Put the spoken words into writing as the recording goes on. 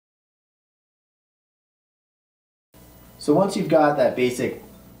So once you've got that basic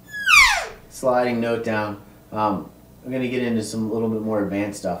sliding note down, I'm going to get into some little bit more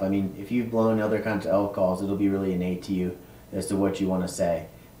advanced stuff. I mean, if you've blown other kinds of elk calls, it'll be really innate to you as to what you want to say.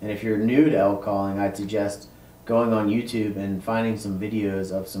 And if you're new to elk calling, I'd suggest going on YouTube and finding some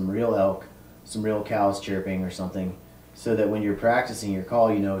videos of some real elk, some real cows chirping or something, so that when you're practicing your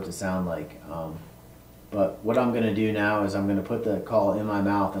call, you know what to sound like. But what I'm going to do now is I'm going to put the call in my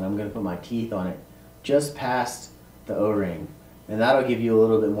mouth and I'm going to put my teeth on it just past the O-ring. And that'll give you a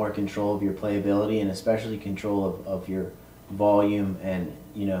little bit more control of your playability, and especially control of your volume. And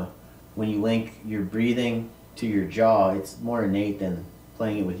you know, when you link your breathing to your jaw, it's more innate than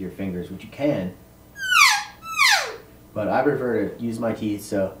playing it with your fingers, which you can. But I prefer to use my teeth,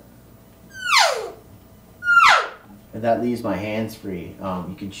 so and that leaves my hands free.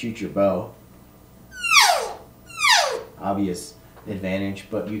 You can shoot your bow. Obvious advantage,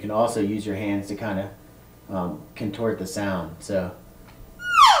 but you can also use your hands to kind of contort the sound. So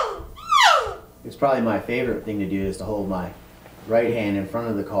it's probably my favorite thing to do is to hold my right hand in front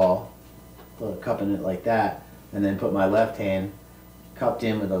of the call, cupping it like that, and then put my left hand cupped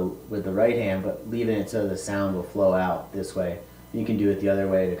in with the right hand, but leaving it so the sound will flow out this way. You can do it the other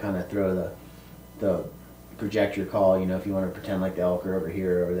way to kind of throw the project your call. You know, if you want to pretend like the elk are over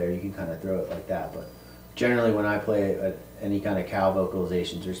here or over there, you can kind of throw it like that. But generally, when I play any kind of cow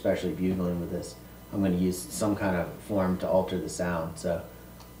vocalizations, or especially bugling with this, I'm going to use some kind of form to alter the sound. So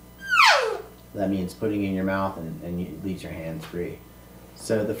that means putting it in your mouth and it leaves your hands free.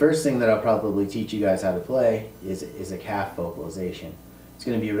 So the first thing that I'll probably teach you guys how to play is a calf vocalization. It's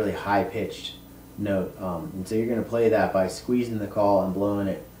going to be a really high-pitched note, and so you're going to play that by squeezing the call and blowing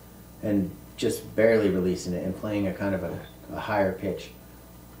it and just barely releasing it and playing a kind of a higher pitch.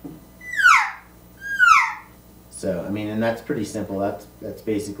 So, I mean, and that's pretty simple. That's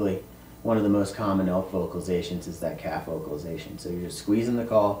basically one of the most common elk vocalizations, is that calf vocalization. So you're just squeezing the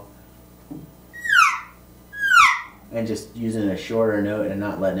call and just using a shorter note and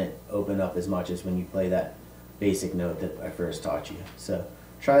not letting it open up as much as when you play that basic note that I first taught you. So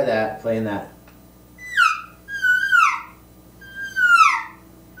try that, playing that.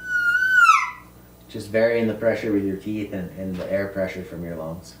 Just varying the pressure with your teeth and the air pressure from your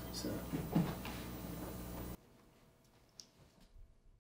lungs. So.